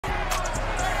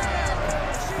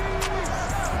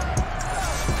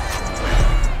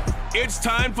It's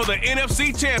time for the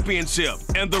NFC Championship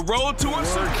and the road to a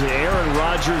Super Bowl. Aaron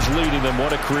Rodgers leading them.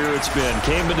 What a career it's been.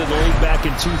 Came into the league back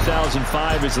in 2005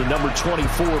 as the number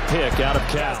 24 pick out of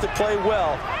Cal. To play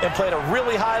well and play at a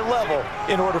really high level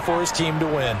in order for his team to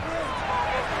win.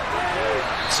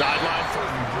 Sideline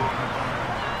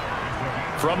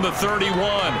from the 31.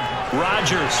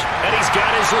 Rodgers, and he's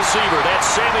got his receiver. That's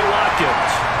Sammy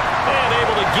Watkins. And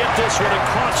able to get this one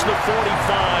across the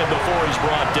 45 before he's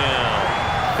brought down.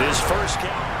 His first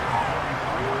catch.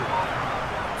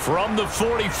 From the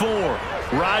 44,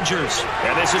 Rodgers,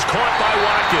 and this is caught by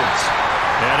Watkins.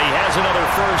 And he has another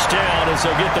first down as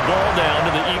they'll get the ball down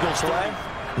to the Eagles.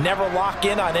 Never lock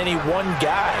in on any one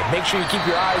guy. Make sure you keep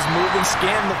your eyes moving,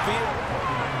 scan the field.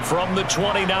 From the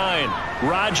 29,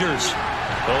 Rodgers,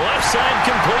 the left side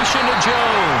completion to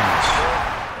Jones.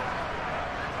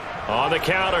 On the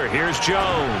counter, here's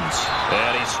Jones.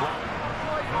 And he's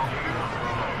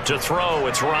to throw,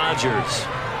 it's Rodgers.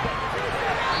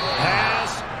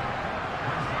 Pass.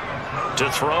 To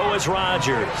throw is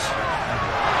Rodgers.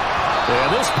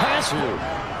 And this pass loop.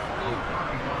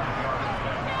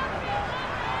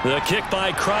 The kick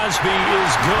by Crosby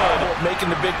is good. Making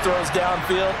the big throws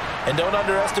downfield. And don't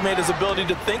underestimate his ability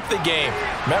to think the game.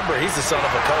 Remember, he's the son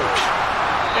of a coach.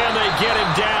 And they get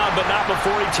him down, but not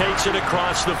before he takes it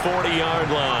across the 40-yard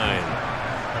line.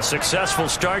 Successful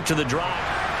start to the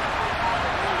drive.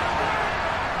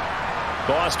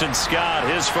 Boston Scott,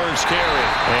 his first carry.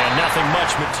 And nothing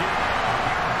much material.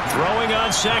 Throwing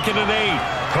on 2nd and 8.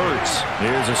 Hurts.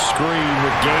 Here's a screen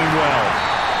with Gainwell.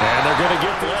 And they're going to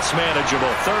get less manageable.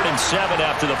 3rd and 7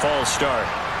 after the false start.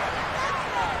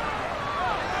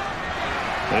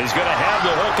 And he's going to have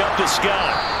the hook up to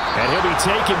Scott. And he'll be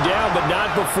taken down, but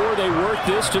not before they work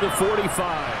this to the 45.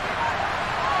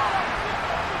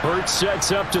 Hurts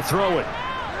sets up to throw it.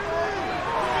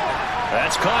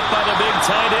 That's caught by the big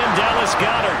tight end, Dallas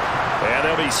Goedert. And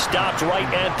they'll be stopped right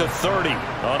at the 30.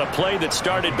 On a play that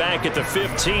started back at the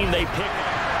 15, they pick.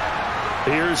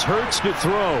 Here's Hurts to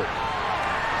throw.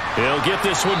 He'll get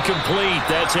this one complete.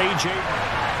 That's A.J.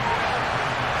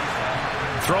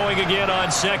 Throwing again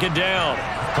on 2nd down.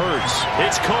 Hurts.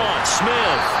 It's caught.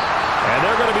 Smith. And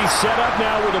they're going to be set up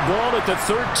now with the ball at the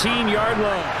 13-yard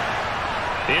line.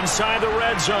 Inside the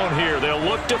red zone here. They'll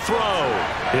look to throw.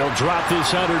 He'll drop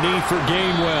this underneath for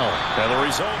Gainwell. And the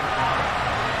result.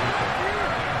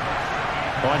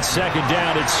 On 2nd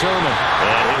down, it's Sermon.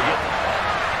 And he'll get.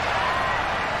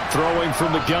 Throwing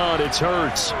from the gun, it's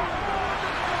Hurts.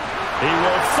 He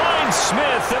will find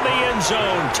Smith in the end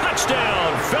zone.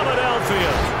 Touchdown,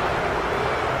 Philadelphia.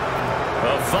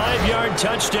 A 5-yard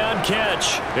touchdown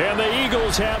catch. And the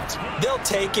Eagles have... They'll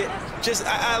take it. Just,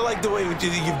 I like the way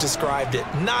you've described it.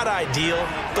 Not ideal,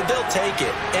 but they'll take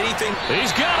it. Anything... He's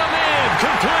got a man.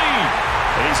 Complete.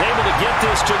 And he's able to get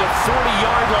this to the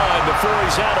 40-yard line before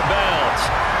he's out of bounds.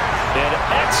 An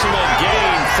excellent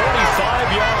gain,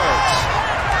 35 yards.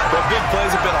 But big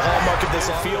plays have been a hallmark of this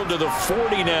field to the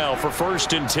 40 now for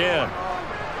 1st and 10.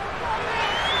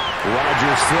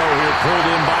 Rodgers' throw here pulled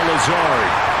in by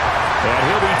Lazard. And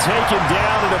he'll be taken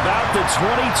down at about the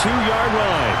 22-yard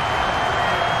line.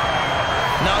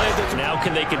 Now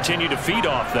can they continue to feed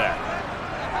off that?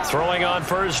 Throwing on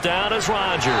 1st down is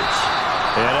Rodgers.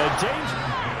 And a danger.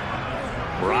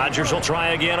 Rodgers will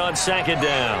try again on 2nd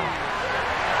down.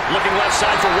 Looking left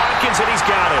side for Watkins, and he's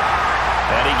got it.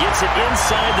 And he gets it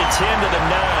inside the 10 to the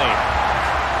 9.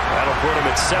 That'll put him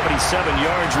at 77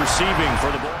 yards receiving for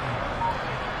the ball.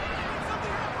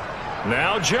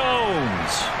 Now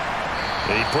Jones.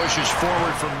 He pushes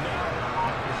forward from...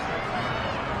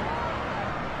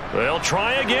 They'll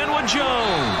try again with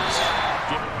Jones.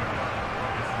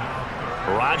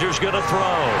 Rodgers going to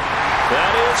throw.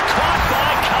 That is caught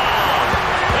by Cobb.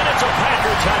 And it's a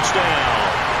Packer touchdown.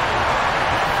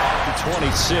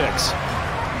 26.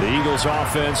 The Eagles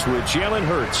offense with Jalen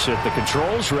Hurts at the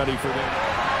controls, ready for them.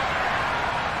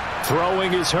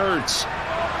 Throwing is Hurts.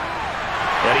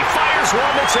 And he fires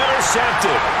one that's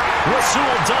intercepted. Rasul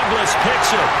Douglas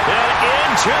picks it. And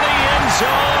into the end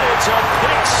zone. It's a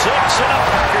pick 6 and a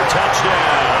Packer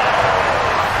touchdown.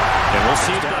 And we'll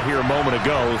see that here a moment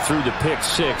ago through the pick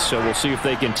 6. So we'll see if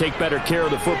they can take better care of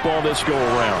the football this go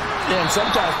around. Yeah, and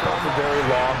sometimes calls are very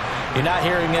long. You're not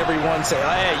hearing everyone say,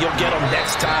 hey, you'll get them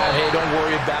next time. Hey, don't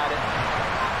worry about it.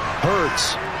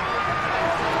 Hurts.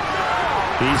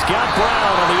 He's got Brown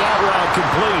on the out route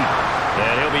complete.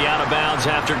 And he'll be out of bounds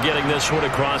after getting this one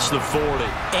across the 40.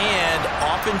 And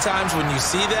oftentimes when you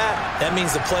see that, that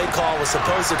means the play call was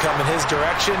supposed to come in his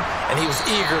direction, and he was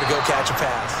eager to go catch a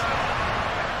pass.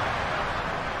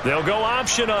 They'll go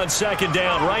option on 2nd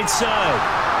down, right side.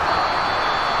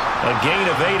 A gain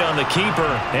of 8 on the keeper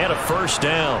and a first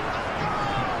down.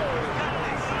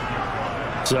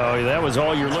 So that was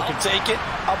all you're looking. I'll take it.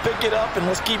 I'll pick it up, and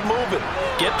let's keep moving.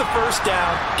 Get the first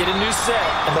down, get a new set,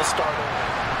 and let's start over.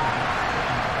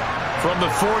 From the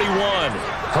 41,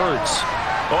 Hurts.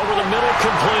 Over the middle,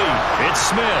 complete. It's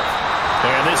Smith.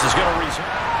 And this is going to result.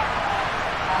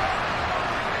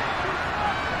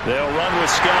 They'll run with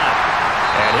Scott.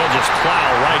 And he'll just plow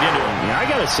right into him. Yeah, I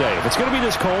got to say, if it's going to be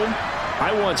this cold,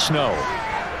 I want snow.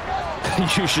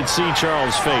 You should see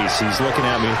Charles' face. He's looking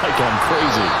at me like I'm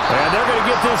crazy. And they're going to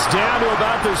get this down to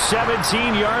about the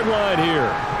 17-yard line here.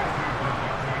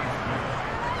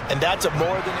 And that's a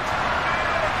more than...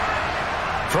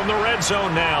 From the red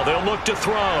zone now, they'll look to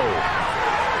throw.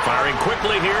 Firing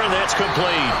quickly here, and that's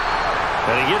complete.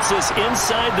 And he gets this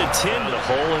inside the 10. The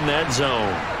hole in that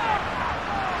zone.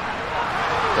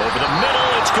 Over the middle,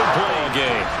 it's complete.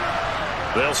 Game.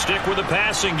 They'll stick with the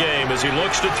passing game as he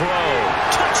looks to throw.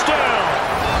 Touchdown!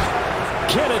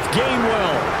 Kenneth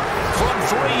Gainwell from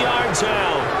 3 yards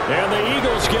out. And the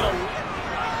Eagles get a...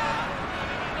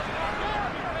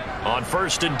 On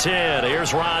 1st and 10,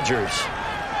 here's Rodgers.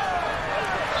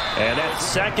 And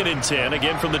that's 2nd and 10,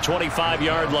 again from the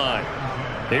 25-yard line.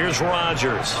 Here's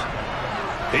Rodgers.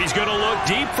 He's going to look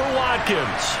deep for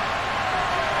Watkins.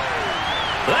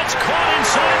 That's caught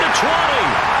inside the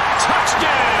 20.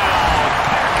 Touchdown,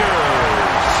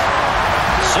 Packers.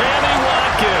 Sammy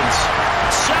Watkins,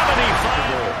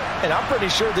 75. And I'm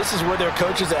pretty sure this is where their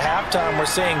coaches at halftime were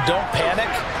saying don't panic,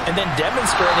 and then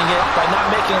demonstrating it by not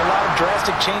making a lot of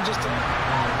drastic changes.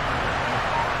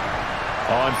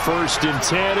 On 1st and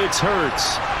 10, it's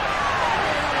Hurts.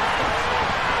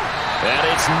 And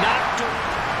it's knocked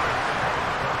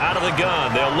out of the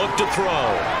gun. They'll look to throw.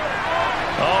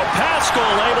 Oh, Pascal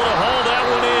able to haul that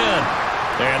one in.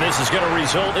 And this is going to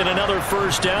result in another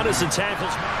first down as the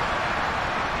tackles.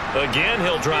 Again,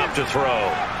 he'll drop to throw.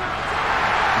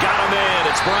 Got him in.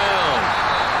 It's Brown.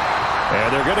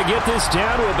 And they're going to get this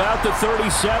down to about the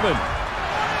 37.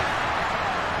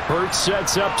 Hurts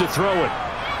sets up to throw it.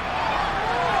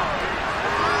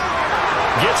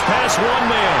 Gets past one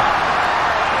man.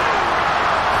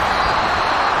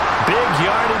 Big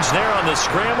yardage there on the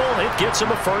scramble. It gets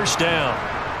him a first down.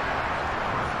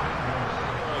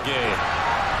 Game.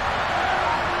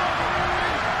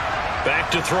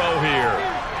 Back to throw here.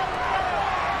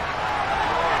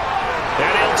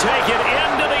 And he'll take it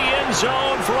into the end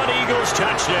zone for an Eagles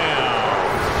touchdown.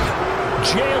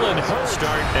 Jalen Hurts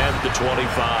start at the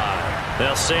 25.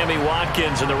 Now Sammy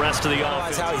Watkins and the rest of the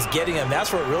offense. How he's getting him.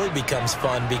 That's where it really becomes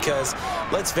fun because,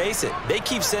 let's face it, they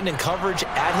keep sending coverage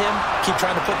at him, keep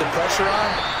trying to put the pressure on.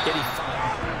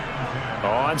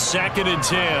 On 2nd and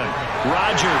 10,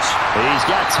 Rodgers. He's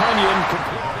got Tunyon.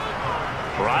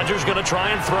 Rodgers going to try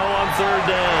and throw on 3rd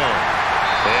down.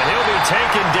 And he'll be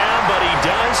taken down, but he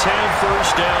does have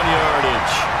first down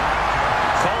yardage.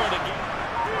 Call it again.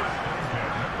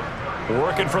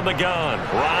 Working from the gun,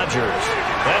 Rodgers.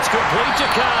 That's complete to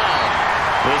Kyle.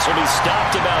 This will be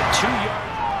stopped about 2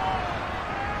 yards.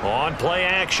 On play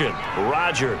action,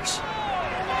 Rodgers.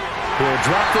 He'll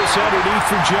drop this underneath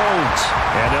for Jones.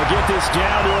 And they'll get this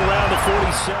down to around the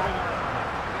 47.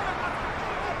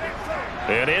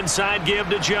 An inside give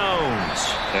to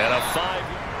Jones. And a 5.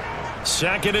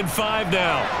 2nd and 5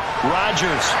 now.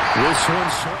 Rodgers. This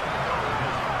one's...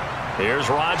 Here's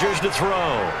Rodgers to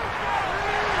throw.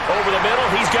 Over the middle,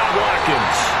 he's got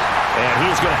Watkins. And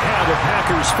he's going to have the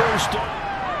Packers first.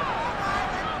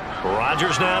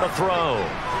 Rodgers now to throw.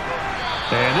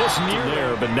 And this near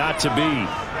there, but not to be.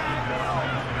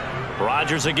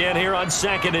 Rodgers again here on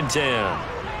 2nd and 10.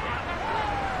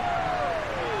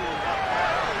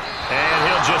 And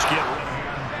he'll just get...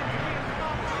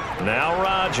 Now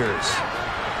Rodgers.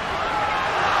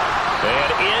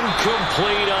 And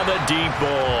incomplete on the deep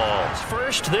ball.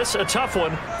 First, this a tough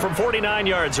one from 49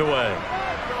 yards away.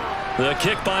 The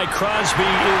kick by Crosby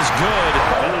is good.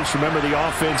 Others remember the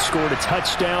offense scored a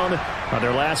touchdown on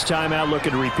their last time out,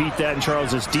 looking to repeat that in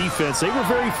Charles's defense. They were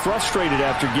very frustrated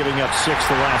after giving up 6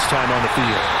 the last time on the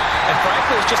field. And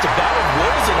frankly, it's just a battle of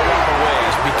wills in a lot of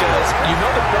ways because you know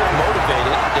they're both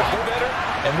motivated, they're better,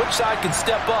 and which side can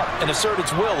step up and assert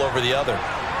its will over the other.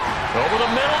 Over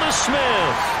the middle to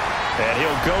Smith. And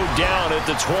he'll go down at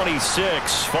the 26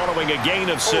 following a gain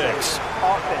of 6. It's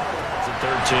at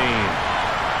 13.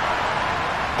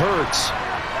 Hurts.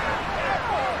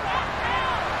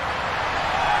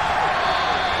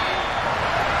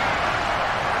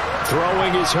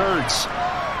 Throwing is Hurts.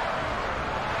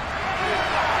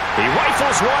 He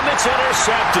rifles one that's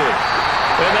intercepted.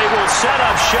 And they will set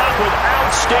up shop with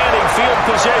outstanding field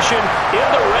position in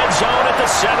the red zone at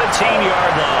the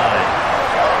 17-yard line.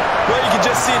 could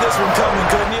just see this one coming,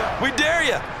 couldn't you? We dare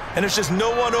you. And there's just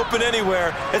no one open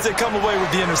anywhere as they come away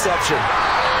with the interception.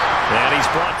 And he's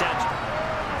brought down.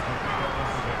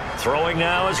 Throwing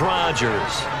now is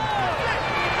Rodgers.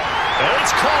 And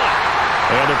it's caught.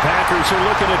 And the Packers are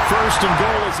looking at 1st and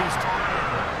goal as he's...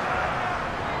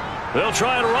 They'll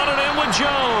try and run it in with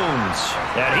Jones.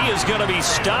 And he is going to be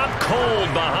stopped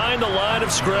cold behind the line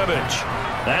of scrimmage.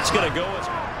 That's going to go as...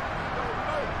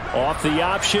 Off the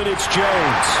option, it's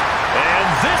Jones. And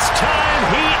this time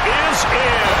he is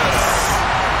in.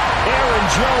 Aaron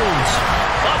Jones.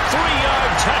 A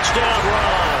 3-yard touchdown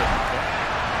run.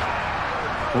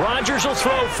 Rodgers will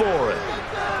throw for it.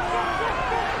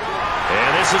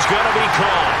 And this is going to be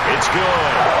caught. It's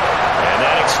good. And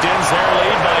that extends their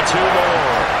lead by 2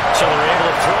 more. So they're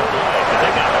able to throw it away. But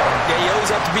they got it. Yeah, you always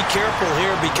have to be careful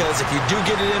here because if you do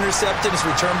get it intercepted, it's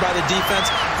returned by the defense.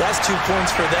 That's 2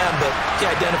 points for them. But you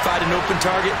identified an open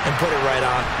target and put it right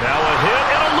on. Now a hit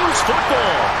and a loose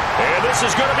football. And this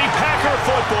is going to be Packer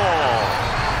football.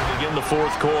 Begin the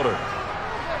 4th quarter.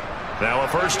 Now a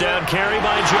 1st down carry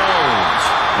by Jones.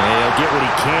 And he'll get what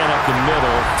he can up the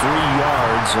middle. 3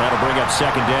 yards. That'll bring up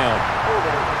 2nd down.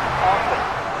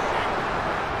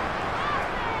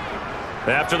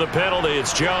 After the penalty,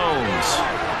 it's Jones.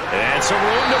 And some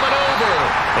room to maneuver.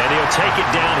 And he'll take it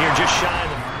down here just shy of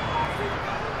the...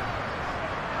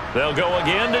 They'll go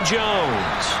again to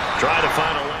Jones. Try to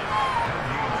find a lane.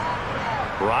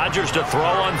 Rodgers to throw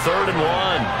on 3rd and 1.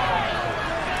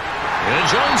 And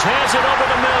Jones has it over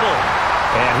the middle.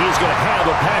 And he's going to have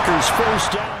the Packers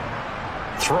 1st down.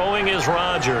 Throwing is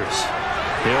Rodgers.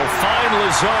 He'll find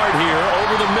Lazard here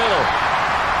over the middle.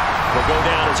 Will go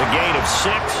down as a gain of 6.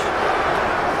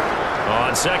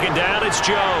 On 2nd down, it's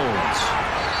Jones.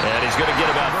 And he's going to get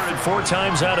about 4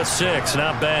 times out of 6.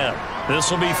 Not bad. This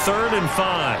will be 3rd and 5.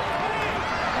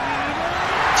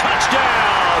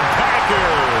 Touchdown,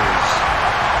 Packers.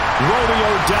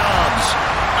 Romeo Doubs.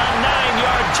 A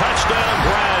 9-yard touchdown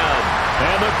grab.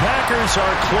 And the Packers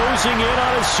are closing in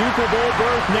on a Super Bowl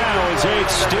berth now as they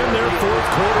extend their 4th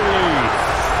quarter lead.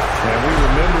 And we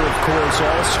remember, of course,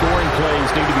 all scoring plays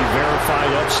need to be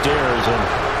verified upstairs, and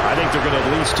I think they're going to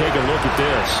at least take a look at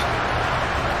this.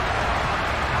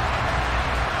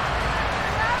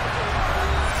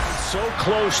 So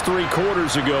close 3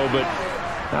 quarters ago, but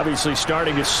obviously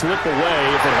starting to slip away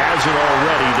if it hasn't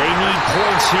already. They need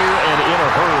points here and in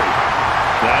a hurry.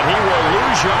 And he will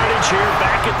lose yardage here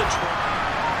back at the...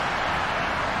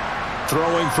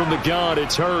 Throwing from the gun,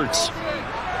 it's Hurts.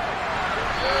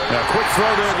 Now, quick throw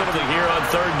there going to be here on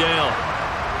 3rd down.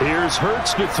 Here's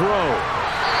Hurts to throw.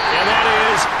 And that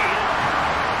is...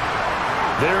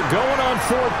 They're going on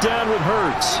 4th down with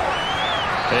Hurts.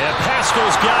 And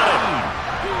Pascal's got it.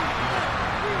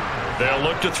 They'll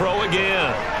look to throw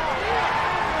again.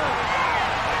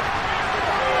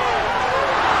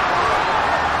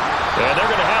 And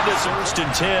they're going to have this 1st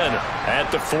and 10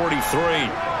 at the 43.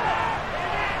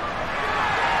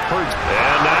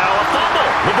 And now a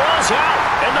fumble. The ball's out,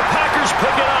 and the Packers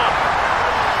pick it up.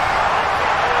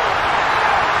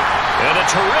 And a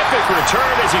terrific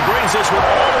return as he brings this one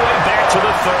all the way back to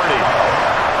the 30.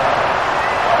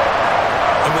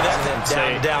 And with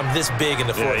that down this big in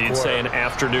the 4th quarter. You'd say an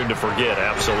afternoon to forget,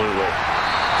 absolutely.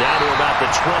 Down to about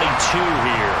the 22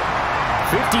 here.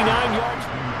 59 yards.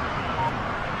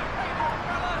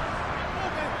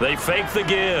 They fake the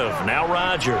give. Now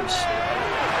Rodgers.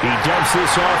 He dumps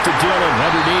this off to Dillon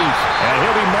underneath. And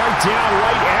he'll be marked down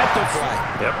right at the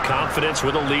flag. Yep, confidence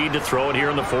with a lead to throw it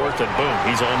here in the 4th, and boom,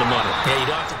 he's on the money. Yeah, you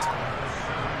don't have to...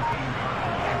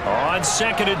 On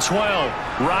 2nd and 12,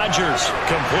 Rodgers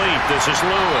complete. This is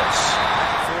Lewis.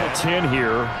 10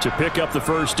 here to pick up the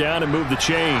 1st down and move the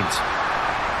chains.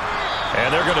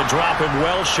 And they're going to drop him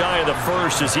well shy of the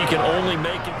 1st as he can only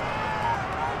make it.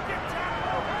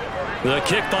 The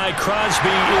kick by Crosby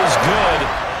is good.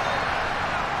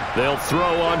 They'll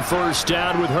throw on 1st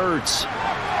down with Hurts.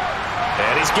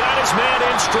 And he's got his man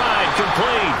in stride,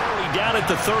 complete. Down at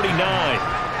the 39.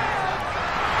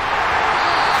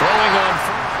 Throwing on.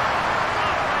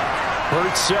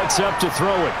 Hurts sets up to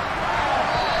throw it.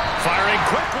 Firing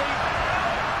quickly.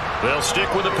 They'll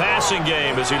stick with the passing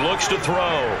game as he looks to throw.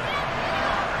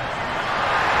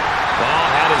 Ball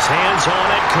had his hands on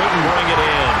it, couldn't bring it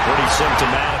in. Pretty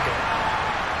symptomatic.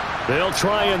 They'll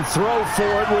try and throw for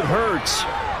it with Hurts.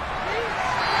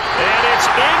 And it's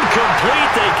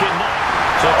incomplete. They cannot.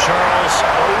 So Charles,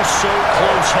 oh so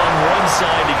close on one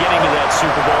side to getting to that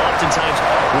Super Bowl. Oftentimes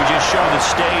we just show the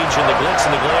stage and the glitz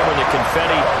and the glamour and the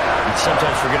confetti. And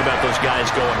sometimes forget about those guys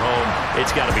going home.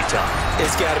 It's got to be tough.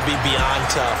 It's got to be beyond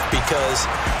tough because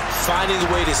finding the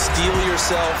way to steel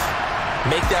yourself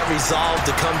make that resolve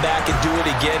to come back and do it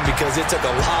again, because it took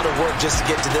a lot of work just to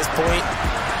get to this point.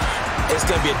 It's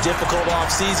going to be a difficult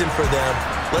offseason for them.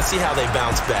 Let's see how they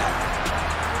bounce back.